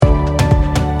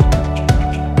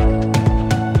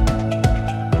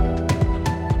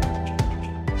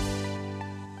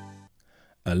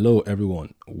Hello,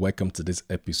 everyone. Welcome to this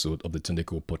episode of the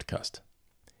Tundeko podcast.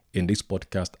 In this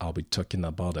podcast, I'll be talking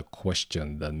about a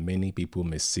question that many people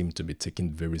may seem to be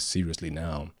taking very seriously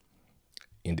now,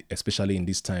 especially in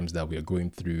these times that we are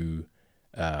going through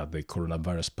the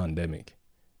coronavirus pandemic.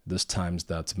 Those times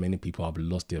that many people have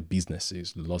lost their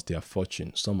businesses, lost their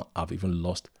fortune. Some have even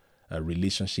lost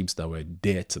relationships that were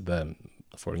dear to them.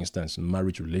 For instance,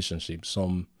 marriage relationships,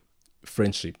 some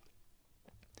friendship.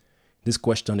 This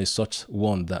question is such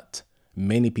one that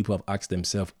many people have asked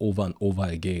themselves over and over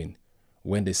again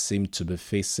when they seem to be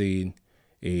facing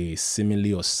a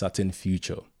seemingly uncertain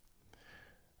future.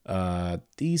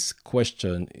 This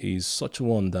question is such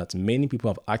one that many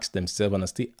people have asked themselves and are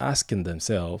still asking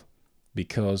themselves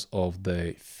because of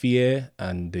the fear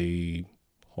and the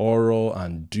horror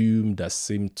and doom that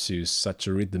seem to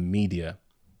saturate the media.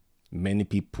 Many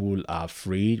people are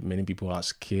afraid, many people are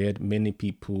scared, many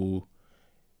people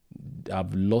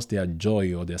have lost their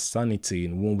joy or their sanity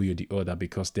in one way or the other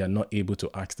because they are not able to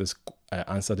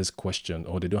answer this question,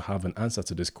 or they don't have an answer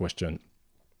to this question.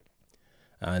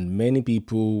 And many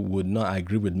people would not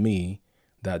agree with me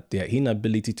that their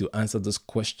inability to answer this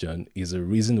question is a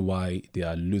reason why they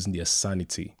are losing their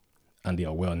sanity and their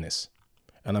wellness.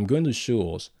 And I'm going to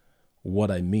show us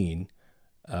what I mean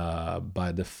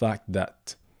by the fact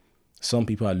that some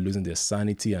people are losing their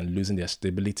sanity and losing their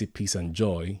stability, peace, and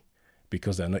joy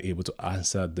because they're not able to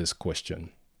answer this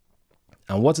question.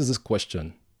 And what is this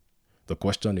question? The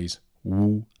question is,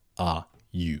 who are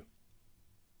you?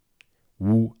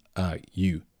 Who are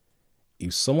you?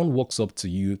 If someone walks up to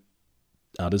you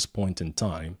at this point in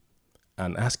time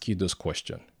and asks you this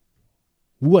question,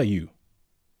 who are you?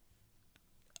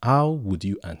 How would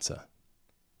you answer?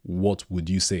 What would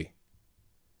you say?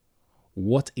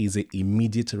 What is the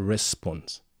immediate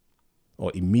response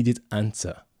or immediate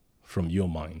answer from your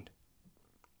mind?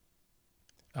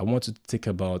 I want you to take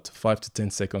about 5 to 10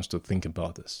 seconds to think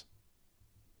about this.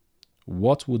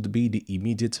 What would be the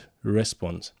immediate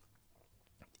response,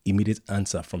 immediate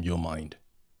answer from your mind?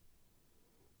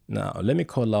 Now, let me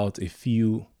call out a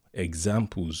few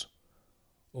examples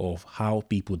of how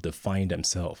people define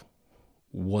themselves,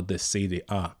 what they say they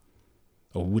are,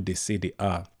 or who they say they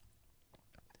are.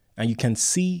 And you can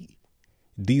see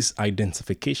these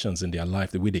identifications in their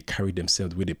life, the way they carry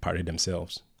themselves, the way they parade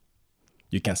themselves.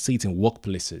 You can see it in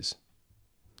workplaces.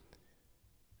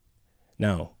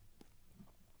 Now,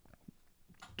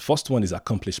 first one is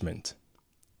accomplishment.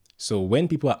 So when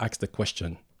people are asked the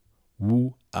question,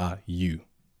 who are you?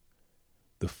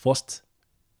 The first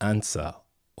answer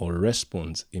or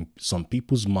response in some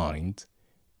people's mind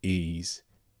is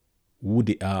who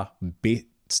they are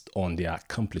based on their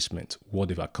accomplishment, what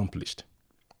they've accomplished.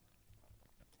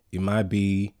 It might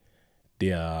be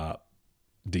their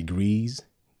degrees,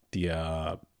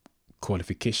 their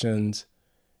qualifications,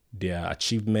 their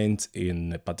achievements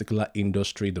in a particular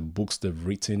industry, the books they've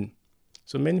written.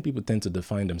 So many people tend to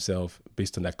define themselves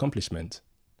based on accomplishment.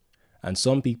 And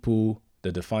some people,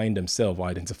 they define themselves or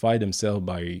identify themselves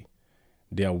by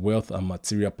their wealth and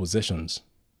material possessions.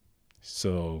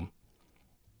 So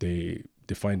they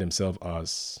define themselves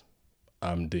as,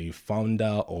 I'm the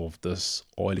founder of this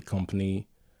oil company,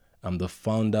 I'm the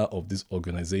founder of this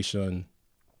organization,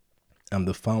 I'm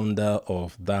the founder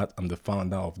of that, I'm the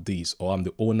founder of this, or I'm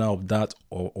the owner of that,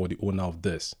 or the owner of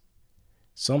this.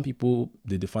 Some people,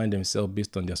 they define themselves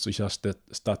based on their social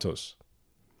status.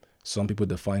 Some people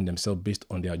define themselves based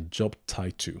on their job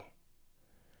title.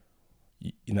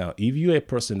 Now, if you're a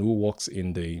person who works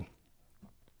in the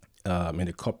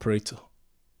corporate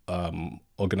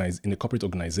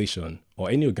organization or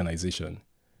any organization,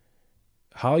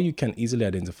 how you can easily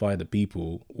identify the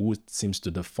people who seems to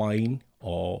define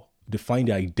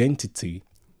their identity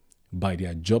by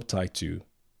their job title,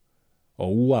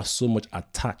 or who are so much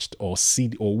attached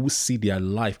who see their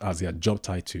life as their job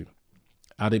title,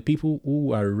 are the people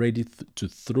who are ready to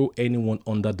throw anyone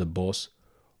under the bus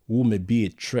who may be a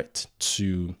threat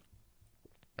to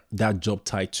that job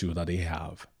title that they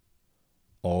have,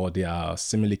 or their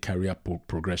similar career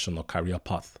progression or career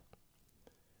path.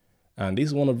 And this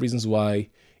is one of the reasons why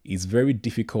it's very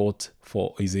difficult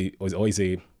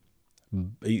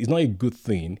it's not a good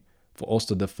thing for us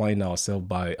to define ourselves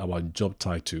by our job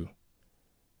title,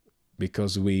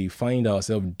 because we find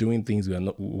ourselves doing things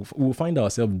we'll find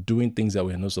ourselves doing things that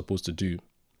we're not supposed to do.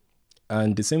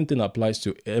 And the same thing applies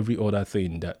to every other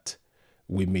thing that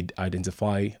we may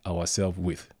identify ourselves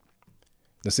with.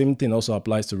 The same thing also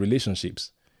applies to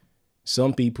relationships.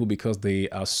 Some people, because they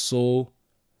are so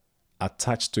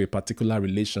attached to a particular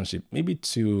relationship, maybe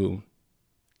to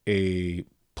a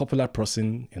popular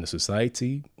person in the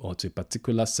society or to a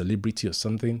particular celebrity or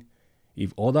something,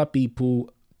 if other people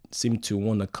seem to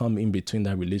want to come in between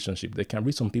that relationship, they can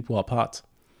rip some people apart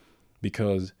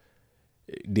because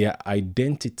their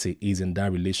identity is in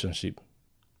that relationship.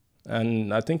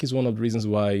 And I think it's one of the reasons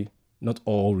why, not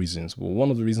all reasons, but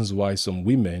one of the reasons why some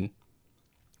women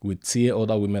would tear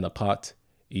other women apart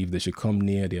if they should come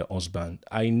near their husband.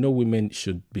 I know women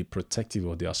should be protective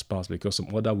of their spouse because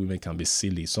some other women can be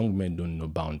silly. Some women don't know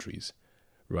boundaries,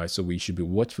 right? So we should be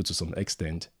watchful to some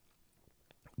extent.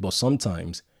 But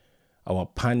sometimes our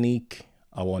panic,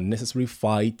 our unnecessary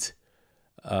fight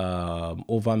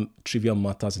over trivial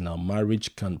matters in our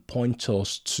marriage can point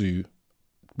us to,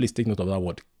 please take note of that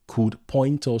word, could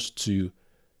point us to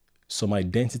some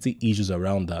identity issues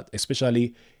around that,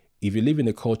 especially if you live in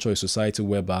a culture, a society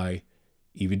whereby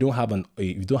if you don't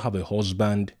have a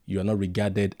husband, you are not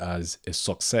regarded as a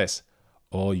success,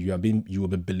 or you will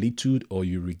be belittled, or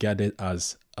you regarded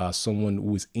as someone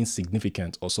who is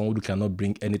insignificant, or someone who cannot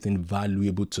bring anything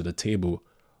valuable to the table,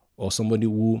 or somebody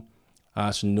who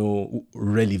has no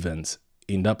relevance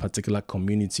in that particular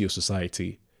community or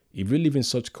society. If you live in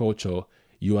such culture,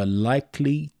 you are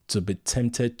likely to be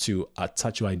tempted to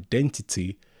attach your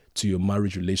identity to your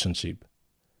marriage relationship.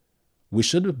 We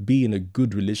should be in a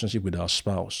good relationship with our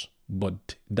spouse,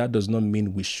 but that does not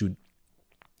mean we should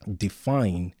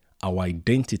define our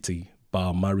identity by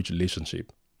our marriage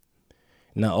relationship.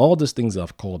 Now, all these things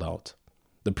I've called out,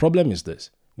 the problem is this: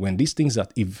 when these things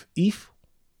that if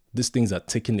these things are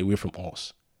taken away from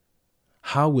us,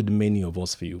 how would many of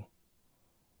us feel?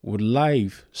 Would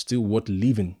life still worth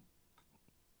living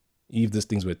if these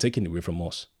things were taken away from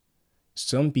us?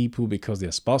 Some people, because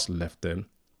their spouse left them,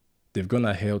 they've gone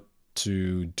ahead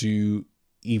to do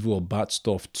evil or bad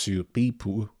stuff to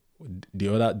people.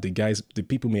 The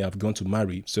people may have gone to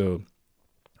marry. So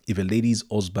if a lady's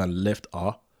husband left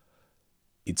her,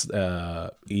 it's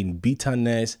in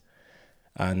bitterness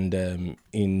and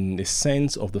in the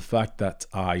sense of the fact that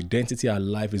our identity, our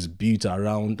life is built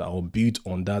around or built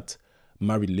on that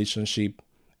married relationship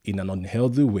in an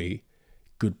unhealthy way,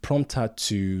 could prompt her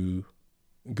to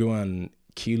go and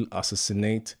kill,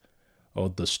 assassinate, or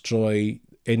destroy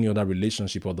any other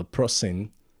relationship or the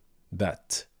person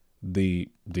that the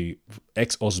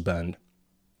ex-husband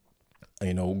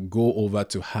go over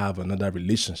to have another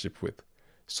relationship with.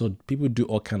 So people do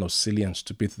all kind of silly and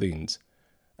stupid things,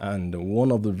 and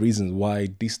one of the reasons why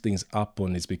these things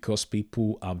happen is because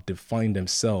people have defined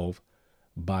themselves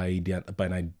by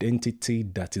an identity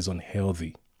that is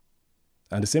unhealthy.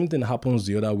 And the same thing happens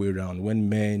the other way around when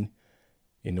men,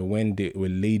 when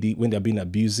they're being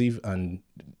abusive and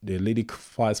the lady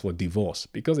files for divorce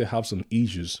because they have some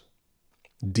issues,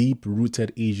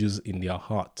 deep-rooted issues in their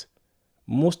heart,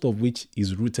 most of which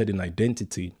is rooted in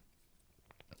identity.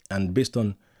 And based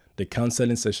on the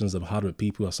counseling sessions I've had with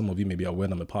people, as some of you may be aware,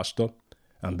 I'm a pastor,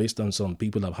 and based on some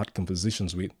people I've had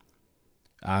conversations with,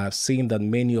 I've seen that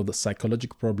many of the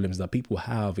psychological problems that people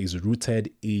have is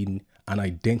rooted in an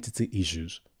identity issue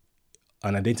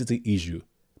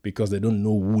because they don't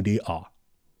know who they are.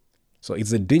 So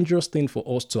it's a dangerous thing for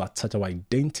us to attach our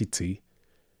identity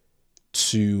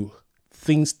to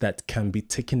things that can be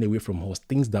taken away from us,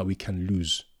 things that we can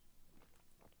lose.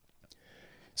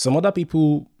 Some other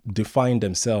people define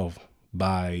themselves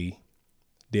by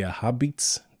their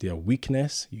habits, their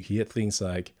weakness. You hear things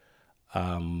like,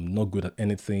 I'm not good at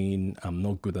anything, I'm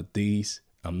not good at this,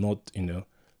 I'm not,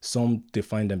 Some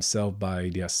define themselves by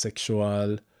their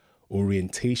sexual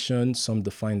orientation. Some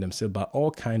define themselves by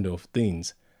all kind of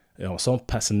things, some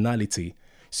personality.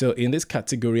 So in this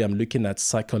category, I'm looking at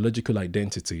psychological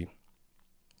identity.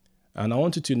 And I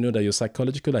want you to know that your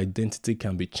psychological identity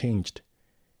can be changed.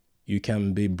 You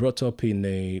can be brought up in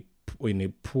a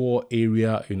poor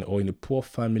area or in a poor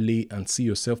family and see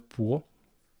yourself poor.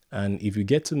 And if you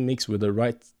get to mix with the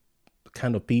right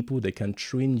kind of people, they can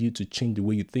train you to change the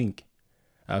way you think.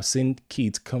 I've seen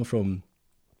kids come from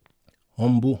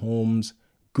humble homes,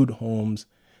 good homes,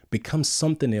 become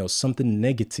something else, something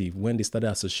negative when they started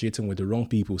associating with the wrong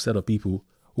people, set of people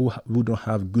who don't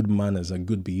have good manners and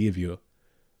good behavior.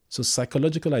 So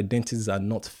psychological identities are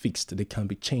not fixed. They can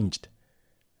be changed.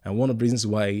 And one of the reasons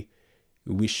why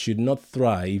we should not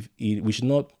we should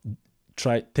not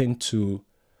tend to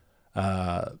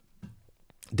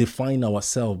define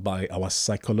ourselves by our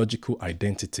psychological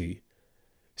identity.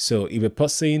 So if a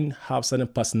person has certain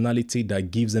personality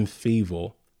that gives them favor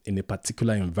in a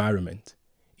particular environment,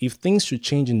 if things should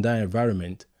change in that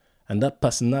environment and that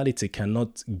personality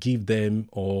cannot give them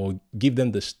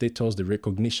the status, the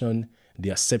recognition, the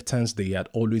acceptance they had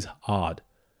always had,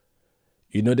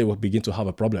 they will begin to have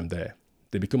a problem there.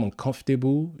 They become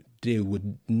uncomfortable. They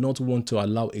would not want to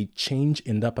allow a change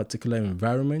in that particular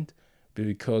environment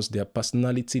because their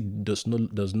personality does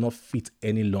not fit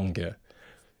any longer.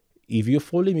 If you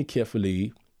follow me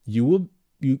carefully, you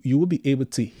will be able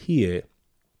to hear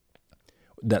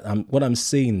that what I'm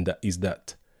saying that is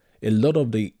that a lot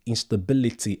of the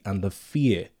instability and the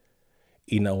fear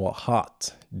in our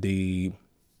heart, the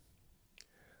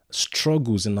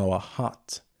struggles in our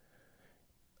heart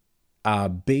are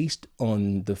based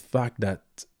on the fact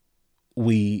that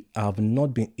we have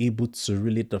not been able to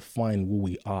really define who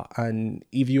we are. And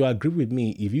if you agree with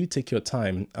me, if you take your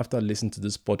time after listening to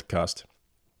this podcast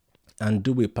and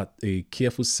do a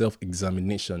careful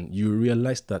self-examination, you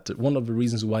realize that one of the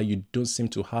reasons why you don't seem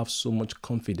to have so much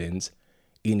confidence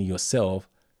in yourself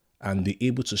and be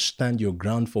able to stand your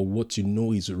ground for what you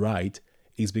know is right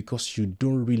is because you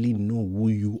don't really know who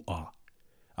you are.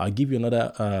 I'll give you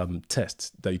another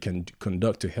test that you can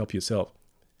conduct to help yourself.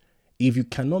 If you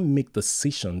cannot make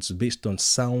decisions based on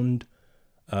sound,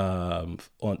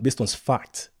 based on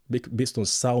fact, based on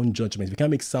sound judgment, if you can't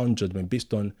make sound judgment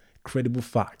based on credible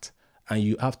fact, and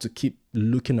you have to keep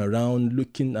looking around,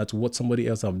 looking at what somebody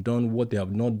else have done, what they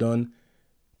have not done,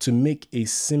 to make a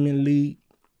seemingly,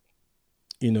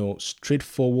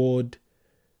 straightforward,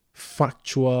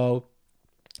 factual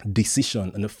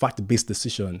decision and a fact-based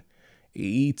decision,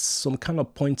 it's some kind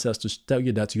of pointers to tell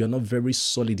you that you are not very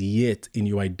solid yet in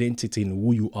your identity and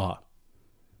who you are.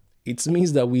 It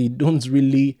means that we don't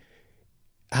really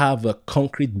have a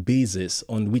concrete basis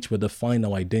on which we define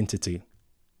our identity.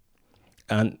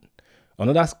 And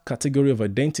another category of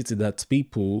identity that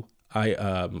people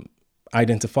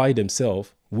identify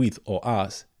themselves with or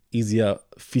as is their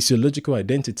physiological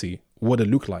identity, what they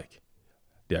look like,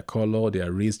 their color,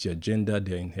 their race, their gender,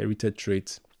 their inherited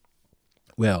traits.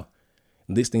 Well,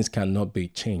 these things cannot be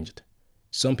changed.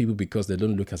 Some people, because they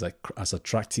don't look as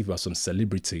attractive as some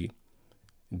celebrity,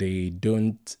 they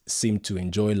don't seem to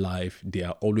enjoy life. They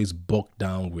are always bogged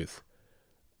down with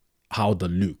how they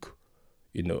look.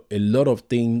 A lot of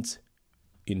things,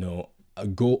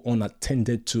 go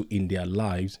unattended to in their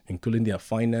lives, including their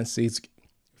finances,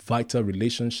 vital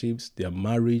relationships, their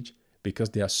marriage,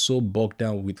 because they are so bogged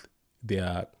down with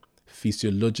their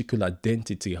physiological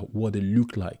identity, what they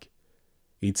look like.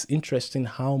 It's interesting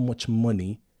how much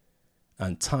money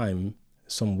and time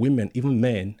some women, even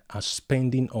men, are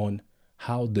spending on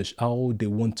how they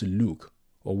want to look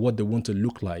or what they want to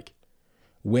look like,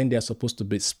 when they're supposed to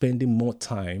be spending more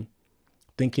time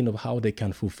thinking of how they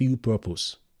can fulfill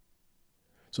purpose.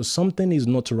 So something is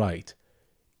not right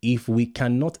if we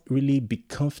cannot really be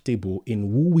comfortable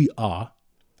in who we are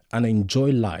and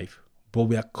enjoy life, but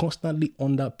we are constantly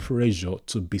under pressure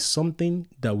to be something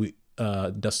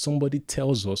that somebody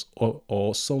tells us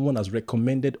or someone has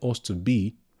recommended us to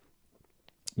be.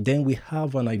 Then we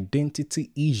have an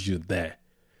identity issue there.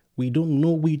 We don't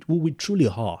know who we truly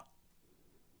are.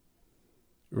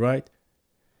 Right?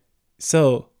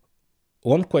 So,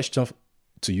 one question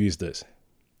to you is this.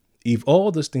 If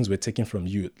all those things were taken from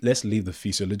you, let's leave the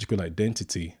physiological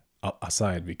identity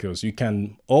aside, because you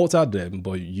can alter them,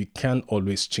 but you can't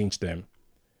always change them.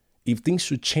 If things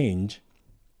should change,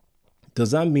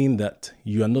 does that mean that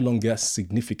you are no longer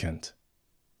significant?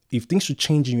 If things should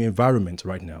change in your environment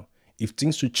right now, if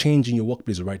things should change in your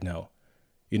workplace right now,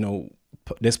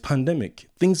 there's pandemic,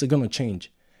 things are going to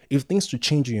change. If things should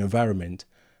change in your environment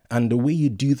and the way you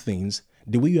do things,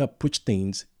 the way you approach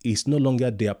things is no longer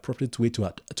the appropriate way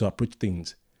to approach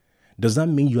things, does that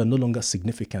mean you are no longer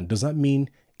significant? Does that mean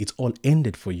it's all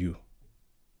ended for you?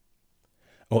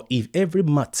 Or if every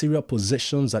material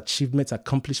possessions, achievements,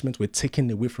 accomplishments were taken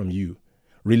away from you,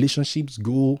 relationships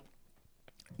go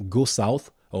south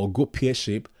or go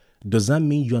pear-shaped, does that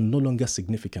mean you are no longer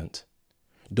significant?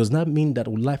 Does that mean that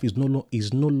life is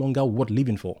no longer worth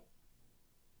living for?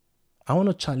 I want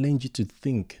to challenge you to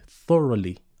think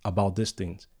thoroughly about these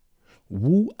things.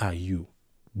 Who are you?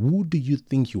 Who do you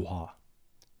think you are?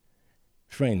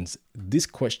 Friends, this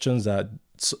question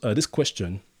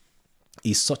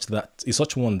is such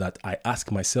one that I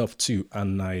ask myself too,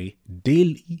 and I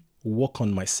daily work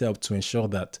on myself to ensure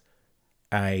that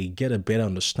I get a better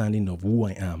understanding of who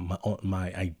I am,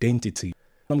 my identity.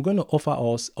 I'm going to offer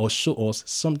us or show us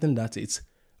something that is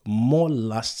more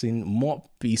lasting, more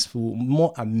peaceful,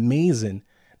 more amazing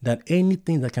than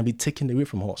anything that can be taken away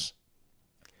from us.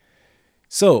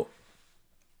 So,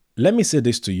 let me say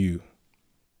this to you.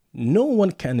 No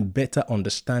one can better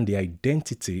understand the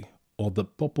identity or the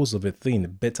purpose of a thing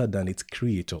better than its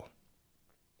creator.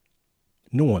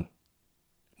 No one.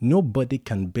 Nobody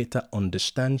can better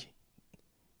understand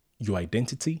your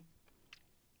identity,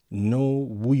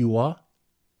 know who you are,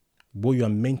 what you are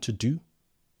meant to do,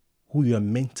 who you are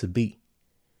meant to be.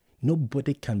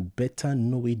 Nobody can better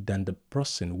know it than the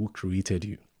person who created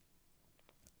you.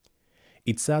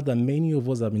 It's sad that many of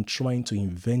us have been trying to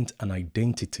invent an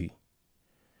identity.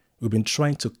 We've been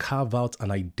trying to carve out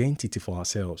an identity for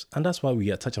ourselves. And that's why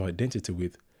we attach our identity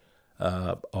with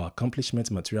our accomplishments,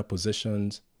 material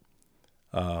possessions,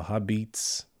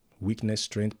 habits, weakness,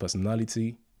 strength,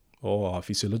 personality, or our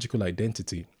physiological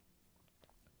identity.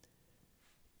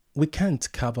 We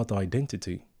can't carve out our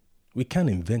identity. We can't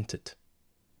invent it.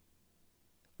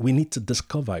 We need to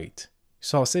discover it.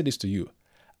 So I'll say this to you.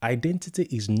 Identity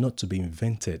is not to be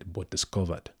invented, but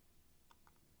discovered.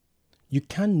 You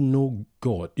can't know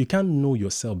God. You can't know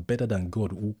yourself better than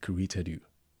God who created you.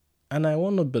 And I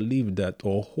want to believe that,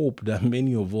 or hope that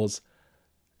many of us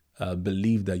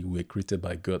believe that you were created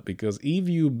by God. Because if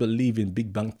you believe in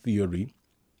Big Bang Theory,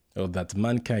 or that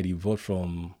mankind evolved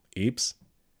from apes,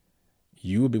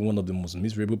 you will be one of the most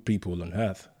miserable people on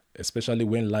earth, especially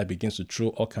when life begins to throw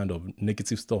all kind of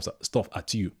negative stuff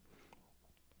at you.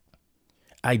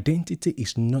 Identity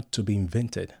is not to be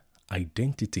invented.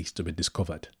 Identity is to be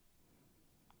discovered.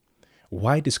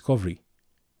 Why discovery?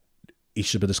 It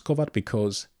should be discovered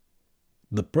because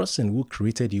the person who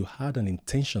created you had an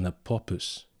intention, a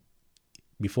purpose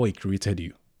before he created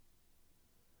you.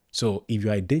 So if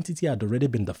your identity had already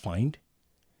been defined,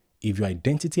 if your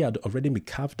identity had already been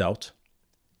carved out,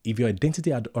 if your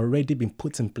identity had already been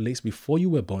put in place before you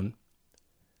were born,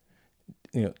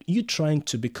 you trying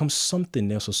to become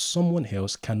something else or someone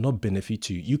else cannot benefit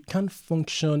you. You can't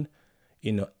function,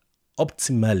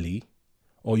 optimally,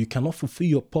 or you cannot fulfill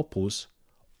your purpose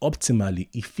optimally,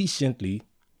 efficiently,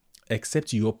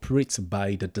 except you operate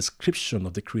by the description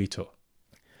of the Creator,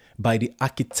 by the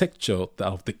architecture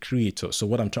of the Creator. So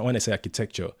when I say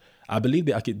architecture, I believe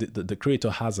the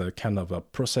Creator has a kind of a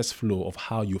process flow of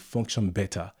how you function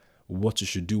better, what you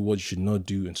should do, what you should not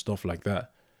do, and stuff like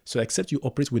that. So except you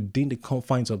operate within the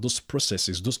confines of those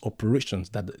processes, those operations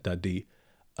that the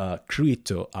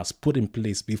Creator has put in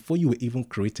place before you were even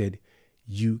created,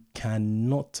 you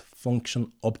cannot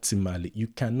function optimally. You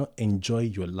cannot enjoy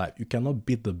your life. You cannot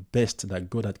be the best that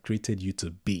God had created you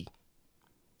to be.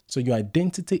 So your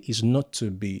identity is not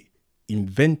to be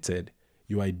invented.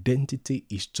 Your identity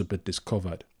is to be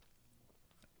discovered.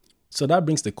 So that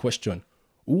brings the question,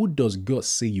 who does God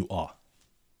say you are?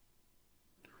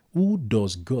 Who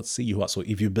does God say you are? So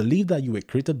if you believe that you were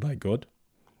created by God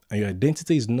and your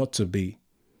identity is not to be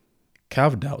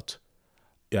carved out,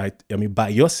 by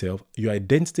yourself, your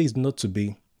identity is not to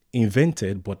be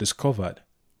invented but discovered,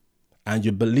 and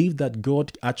you believe that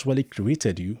God actually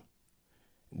created you,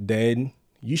 then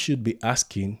you should be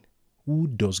asking, who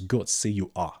does God say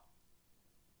you are?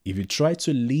 If you try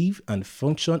to live and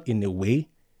function in a way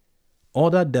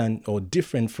other than or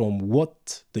different from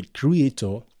what the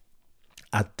Creator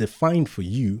had defined for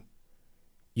you,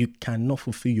 you cannot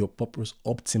fulfill your purpose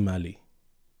optimally.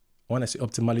 When I say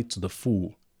optimally, to the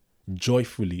full,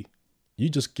 joyfully, you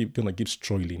just gonna keep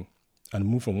struggling and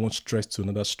move from one stress to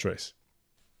another stress.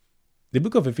 The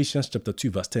book of Ephesians chapter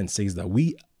 2 verse 10 says that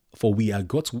we are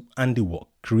God's handiwork,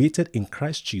 created in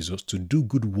Christ Jesus to do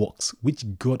good works, which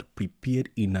God prepared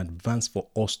in advance for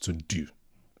us to do.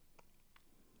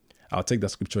 I'll take that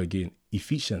scripture again.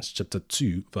 Ephesians chapter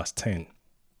 2 verse 10.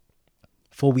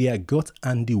 For we are God's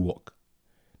handiwork.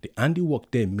 The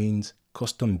handiwork there means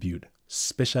custom built,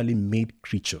 specially made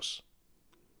creatures,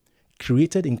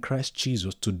 created in Christ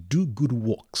Jesus to do good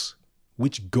works,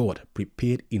 which God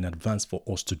prepared in advance for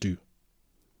us to do.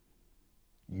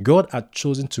 God had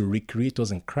chosen to recreate us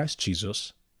in Christ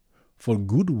Jesus for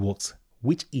good works,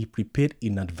 which He prepared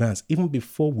in advance, even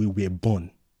before we were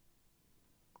born.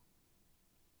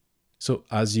 So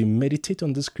as you meditate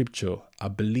on this scripture, I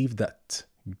believe that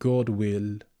God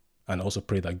will, and also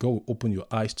pray that God will open your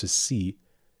eyes to see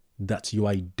that your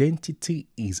identity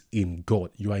is in God.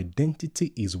 Your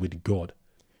identity is with God.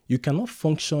 You cannot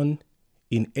function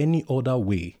in any other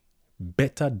way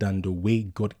better than the way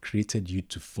God created you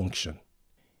to function.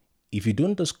 If you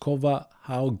don't discover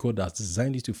how God has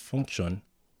designed you to function,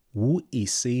 who He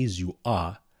says you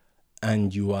are,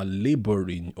 and you are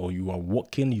laboring or you are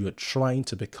working, you are trying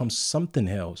to become something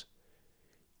else,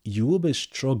 you will be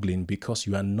struggling because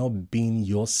you are not being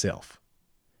yourself.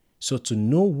 So to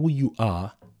know who you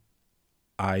are,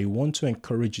 I want to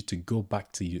encourage you to go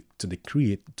back to the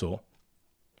Creator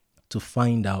to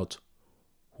find out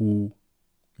who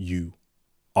you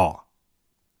are.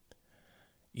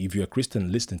 If you're a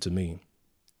Christian listening to me,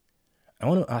 I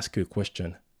want to ask you a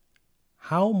question.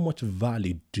 How much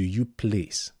value do you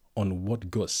place on what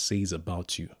God says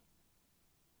about you?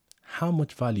 How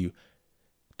much value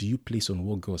do you place on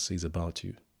what God says about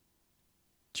you?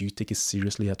 Do you take it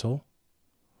seriously at all?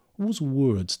 whose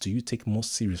words do you take more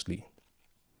seriously?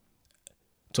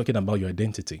 Talking about your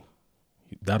identity,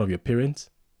 that of your parents,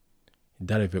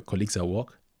 that of your colleagues at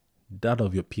work, that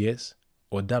of your peers,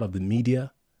 or that of the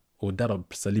media, or that of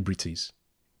celebrities,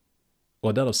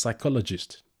 or that of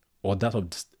psychologists, or that of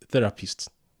therapists.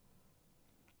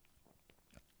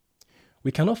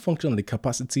 We cannot function on the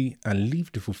capacity and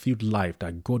live the fulfilled life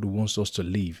that God wants us to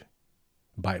live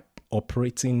by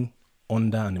operating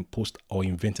under an imposed or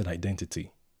invented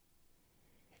identity.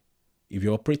 If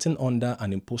you're operating under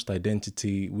an imposed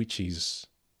identity, which is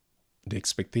the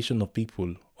expectation of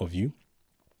people of you,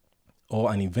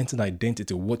 or an invented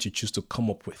identity, what you choose to come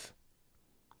up with,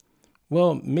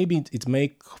 well, maybe it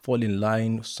may fall in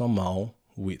line somehow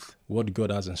with what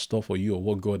God has in store for you, or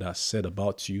what God has said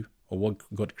about you, or what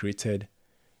God created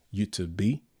you to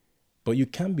be. But you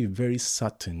can be very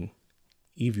certain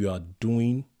if you are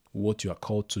doing what you are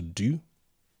called to do,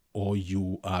 or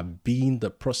you are being the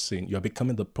person, you are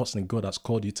becoming the person God has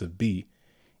called you to be,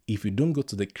 if you don't go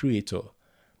to the Creator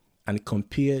and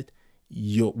compare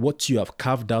what you have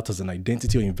carved out as an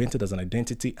identity or invented as an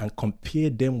identity, and compare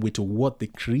them with what the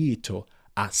Creator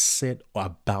has said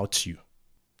about you.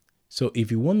 So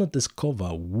if you want to discover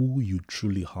who you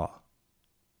truly are,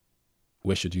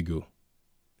 where should you go?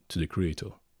 To the Creator.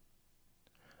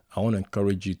 I want to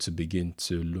encourage you to begin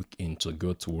to look into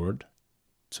God's Word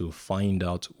to find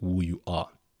out who you are,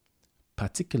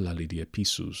 particularly the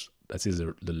epistles, that is,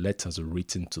 the letters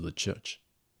written to the church.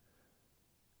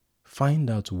 Find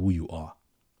out who you are.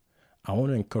 I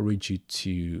want to encourage you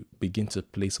to begin to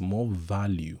place more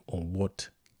value on what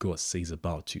God says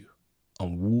about you,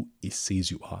 on who He says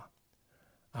you are.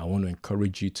 I want to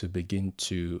encourage you to begin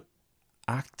to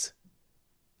act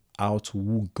out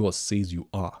who God says you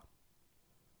are,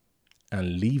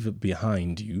 and leave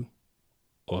behind you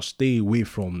or stay away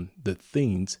from the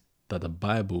things that the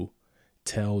Bible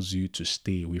tells you to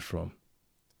stay away from.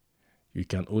 You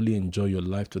can only enjoy your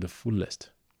life to the fullest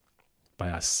by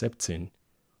accepting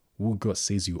who God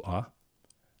says you are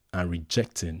and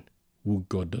rejecting who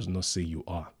God does not say you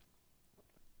are.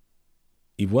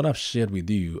 If what I've shared with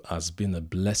you has been a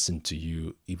blessing to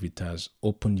you, if it has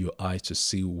opened your eyes to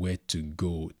see where to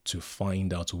go to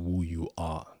find out who you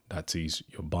are, that is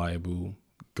your Bible,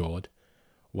 God,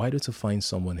 why don't you find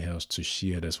someone else to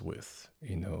share this with?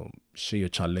 Share your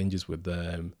challenges with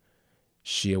them,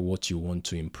 share what you want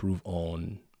to improve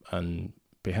on, and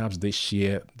perhaps they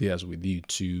share theirs with you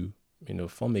to,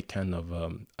 form a kind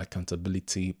of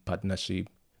accountability partnership.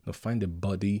 Find a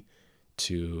buddy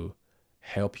to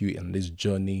help you in this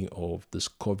journey of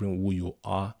discovering who you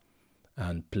are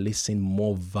and placing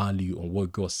more value on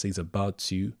what God says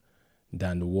about you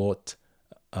than what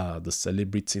the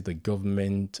celebrity, the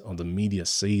government, or the media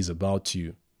says about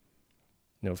you.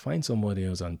 Find somebody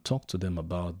else and talk to them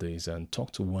about this, and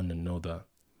talk to one another.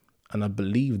 And I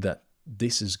believe that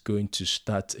this is going to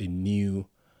start a new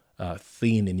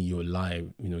thing in your life,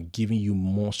 giving you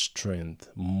more strength,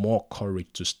 more courage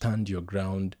to stand your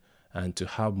ground, and to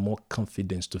have more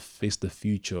confidence to face the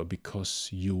future, because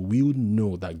you will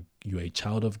know that you are a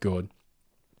child of God,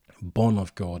 born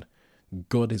of God.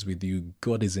 God is with you.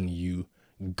 God is in you.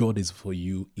 God is for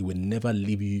you. He will never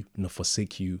leave you nor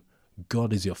forsake you.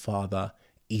 God is your Father.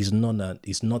 He's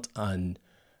not an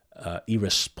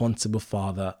irresponsible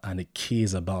Father, and He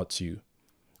cares about you.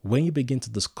 When you begin to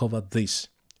discover this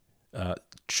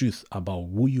truth about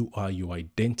who you are, your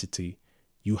identity,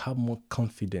 you have more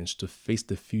confidence to face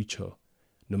the future.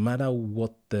 No matter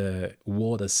what the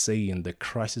world is saying, the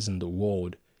crisis in the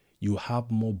world, you have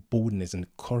more boldness and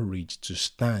courage to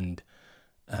stand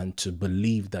and to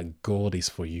believe that God is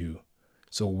for you.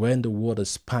 So when the world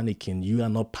is panicking, you are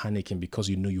not panicking, because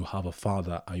you know you have a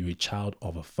Father, and you're a child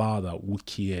of a Father who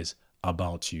cares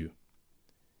about you.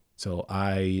 So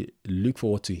I look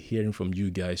forward to hearing from you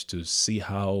guys to see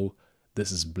how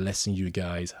this is blessing you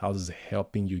guys, how this is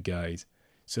helping you guys.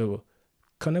 So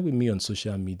connect with me on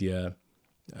social media,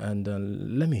 and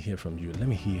let me hear from you. Let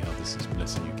me hear how this is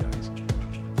blessing you guys.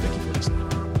 Thank you for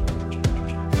listening.